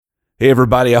Hey,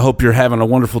 everybody. I hope you're having a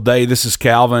wonderful day. This is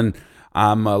Calvin.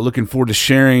 I'm looking forward to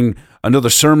sharing another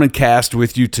sermon cast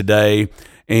with you today.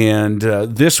 And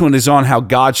this one is on how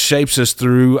God shapes us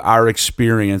through our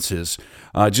experiences.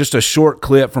 Just a short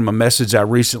clip from a message I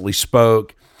recently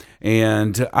spoke.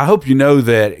 And I hope you know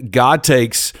that God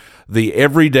takes the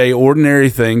everyday,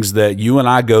 ordinary things that you and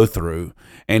I go through,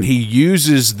 and He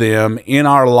uses them in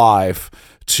our life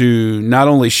to not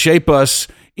only shape us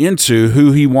into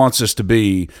who He wants us to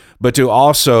be, but to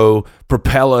also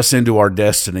propel us into our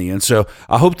destiny. And so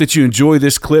I hope that you enjoy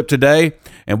this clip today,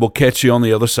 and we'll catch you on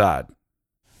the other side.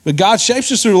 But God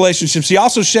shapes us through relationships. He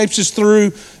also shapes us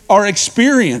through our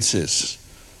experiences.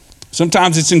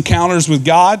 Sometimes it's encounters with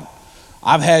God.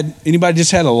 Anybody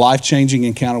just had a life-changing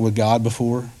encounter with God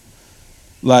before?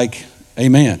 Like,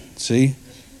 amen. See?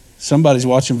 Somebody's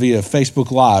watching via Facebook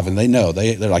Live, and they know.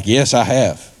 They're like, yes, I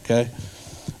have. Okay?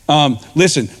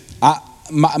 Listen,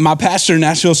 my pastor in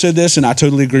Nashville said this, and I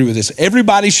totally agree with this.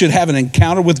 Everybody should have an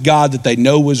encounter with God that they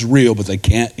know was real, but they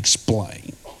can't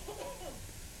explain.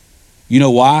 You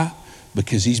know why?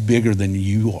 Because He's bigger than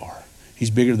you are. He's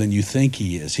bigger than you think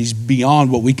He is. He's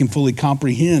beyond what we can fully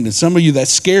comprehend. And some of you,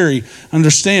 that's scary,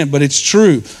 understand, but it's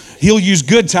true. He'll use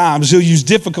good times. He'll use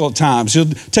difficult times. He'll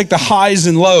take the highs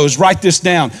and lows. Write this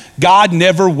down. God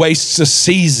never wastes a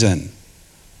season.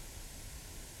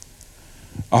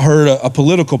 I heard a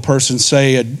political person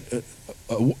say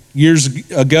years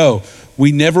ago,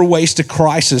 we never waste a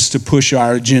crisis to push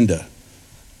our agenda.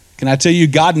 Can I tell you,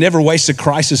 God never wastes a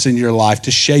crisis in your life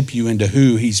to shape you into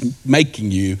who He's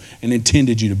making you and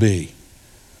intended you to be.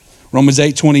 Romans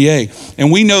 8:28.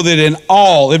 And we know that in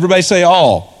all, everybody say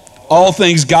all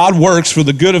things God works for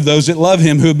the good of those that love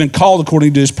Him, who have been called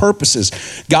according to His purposes.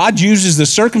 God uses the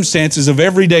circumstances of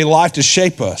everyday life to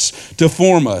shape us, to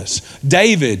form us.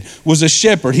 David was a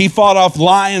shepherd. He fought off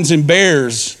lions and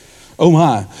bears,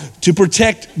 to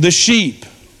protect the sheep.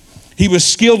 He was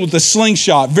skilled with the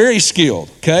slingshot, very skilled,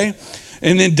 okay?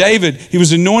 And then David, he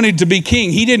was anointed to be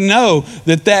king. He didn't know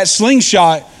that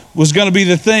slingshot was going to be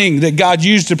the thing that God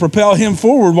used to propel him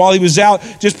forward while he was out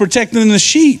just protecting the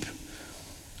sheep.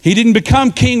 He didn't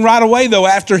become king right away, though,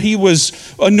 after he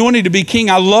was anointed to be king.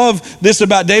 I love this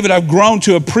about David. I've grown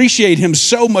to appreciate him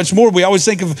so much more. We always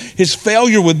think of his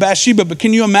failure with Bathsheba, but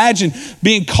can you imagine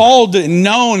being called and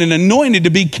known and anointed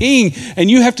to be king, and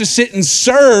you have to sit and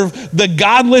serve the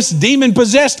godless,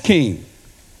 demon-possessed king?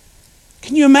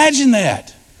 Can you imagine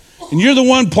that? And you're the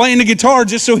one playing the guitar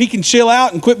just so he can chill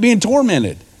out and quit being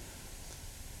tormented.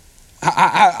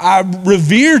 I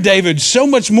revere David so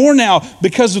much more now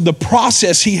because of the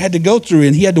process he had to go through,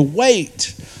 and he had to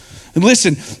wait. And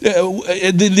listen,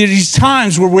 these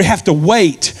times where we have to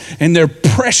wait and they're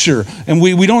pressure and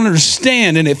we don't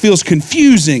understand and it feels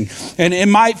confusing, and it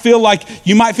might feel like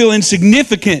you might feel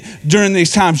insignificant during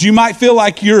these times. You might feel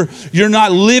like you're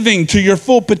not living to your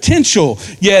full potential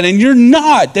yet, and you're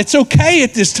not. That's okay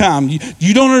at this time.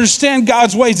 You don't understand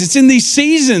God's ways. It's in these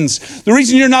seasons. The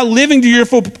reason you're not living to your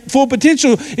full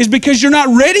potential is because you're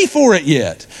not ready for it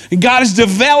yet. And God is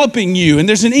developing you, and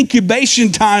there's an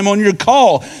incubation time on your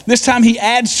call. This time He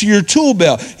adds to your tool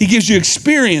belt. He gives you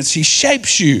experience. He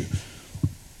shapes you.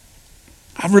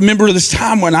 I remember this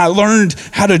time when I learned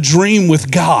how to dream with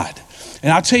God.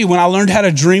 And I'll tell you, when I learned how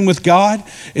to dream with God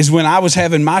is when I was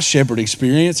having my shepherd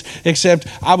experience, except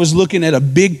I was looking at a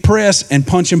big press and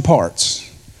punching parts,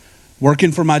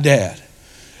 working for my dad.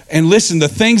 And listen, the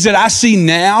things that I see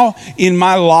now in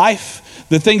my life,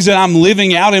 the things that I'm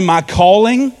living out in my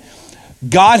calling,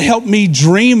 God helped me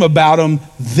dream about them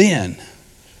then.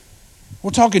 We're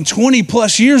talking 20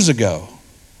 plus years ago.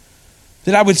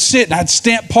 That I would sit and I'd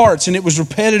stamp parts, and it was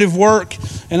repetitive work,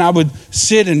 and I would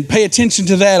sit and pay attention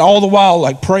to that all the while,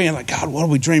 like praying, like, God, what are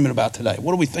we dreaming about today?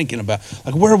 What are we thinking about?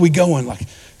 Like, where are we going? Like,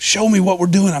 show me what we're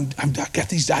doing. I've got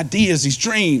these ideas, these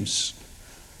dreams.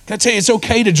 Can I tell you, it's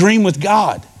okay to dream with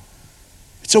God.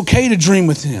 It's okay to dream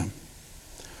with Him.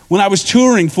 When I was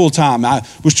touring full time, I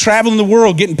was traveling the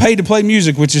world, getting paid to play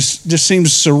music, which just seems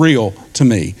surreal to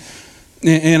me.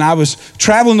 And I was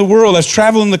traveling the world, I was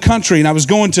traveling the country, and I was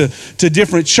going to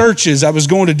different churches. I was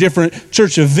going to different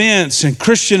church events and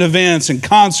Christian events and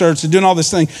concerts and doing all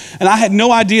this thing. And I had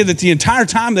no idea that the entire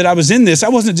time that I was in this, I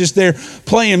wasn't just there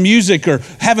playing music or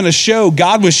having a show.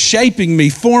 God was shaping me,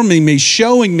 forming me,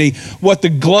 showing me what the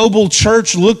global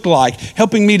church looked like,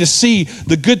 helping me to see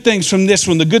the good things from this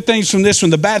one, the good things from this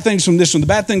one, the bad things from this one, the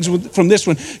bad things from this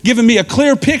one, giving me a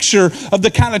clear picture of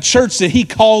the kind of church that He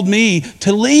called me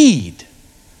to lead.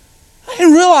 I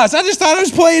didn't realize. I just thought I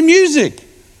was playing music.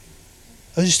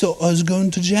 I just thought I was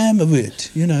going to jam a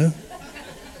bit, you know.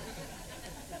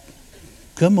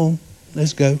 Come on,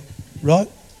 let's go. Right?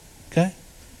 Okay?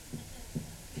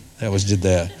 did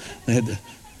that.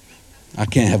 I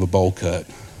can't have a bowl cut.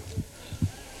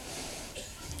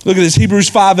 Look at this, Hebrews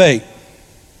 5:8.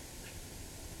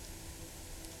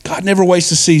 God never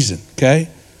wastes a season, okay?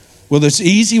 Whether it's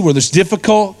easy, whether it's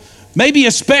difficult, maybe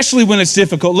especially when it's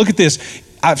difficult. Look at this.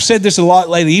 I've said this a lot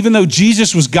lately. Even though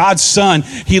Jesus was God's son,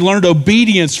 he learned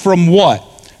obedience from what?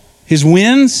 His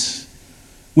wins?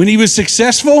 When he was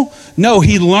successful? No,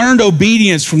 he learned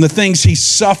obedience from the things he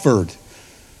suffered.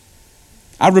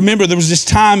 I remember there was this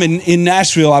time in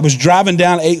Nashville. I was driving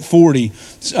down 840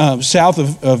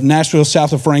 south of Nashville,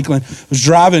 south of Franklin. I was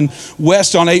driving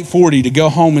west on 840 to go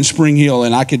home in Spring Hill,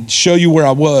 and I could show you where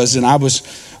I was. And I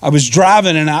was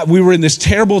driving, and we were in this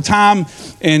terrible time,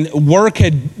 and work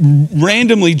had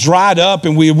randomly dried up,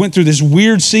 and we went through this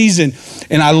weird season,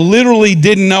 and I literally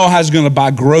didn't know how I was going to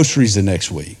buy groceries the next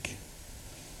week.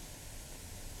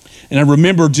 And I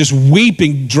remember just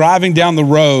weeping, driving down the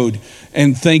road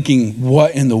and thinking,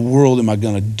 what in the world am I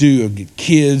going to do? I've got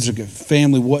kids, I've got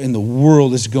family, what in the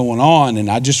world is going on? And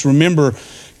I just remember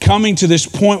coming to this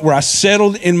point where I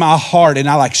settled in my heart and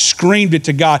I screamed it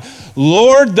to God,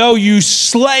 Lord, though you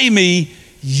slay me,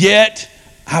 yet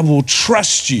I will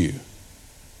trust you.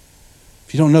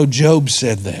 If you don't know, Job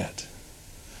said that.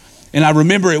 And I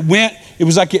remember it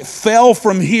was like it fell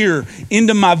from here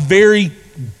into my very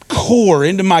core,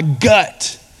 into my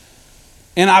gut.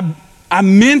 And I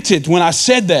meant it when I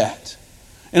said that.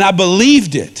 And I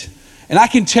believed it. And I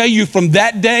can tell you from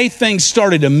that day, things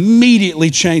started immediately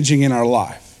changing in our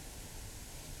life.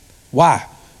 Why?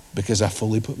 Because I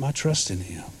fully put my trust in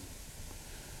him.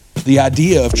 The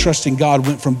idea of trusting God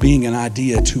went from being an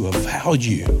idea to a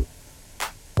value,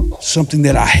 something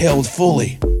that I held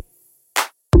fully.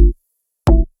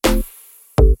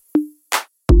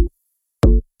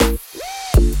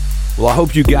 Well, I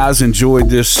hope you guys enjoyed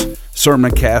this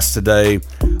sermon cast today.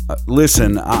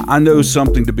 Listen, I know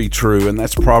something to be true, and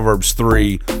that's Proverbs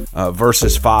 3,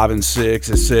 verses 5 and 6.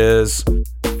 It says,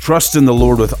 trust in the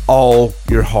Lord with all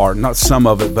your heart, not some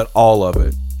of it, but all of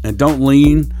it. And don't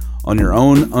lean on your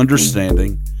own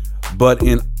understanding, but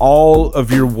in all of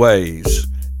your ways,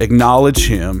 acknowledge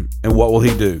him. And what will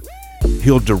he do?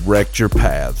 He'll direct your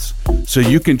paths. So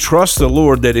you can trust the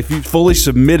Lord that if you fully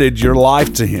submitted your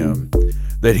life to him,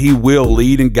 that he will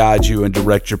lead and guide you and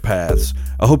direct your paths.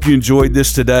 I hope you enjoyed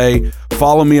this today.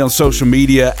 Follow me on social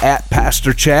media at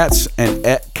Pastor Chats and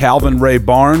at Calvin Ray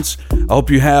Barnes. I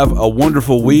hope you have a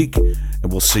wonderful week,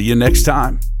 and we'll see you next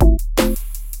time.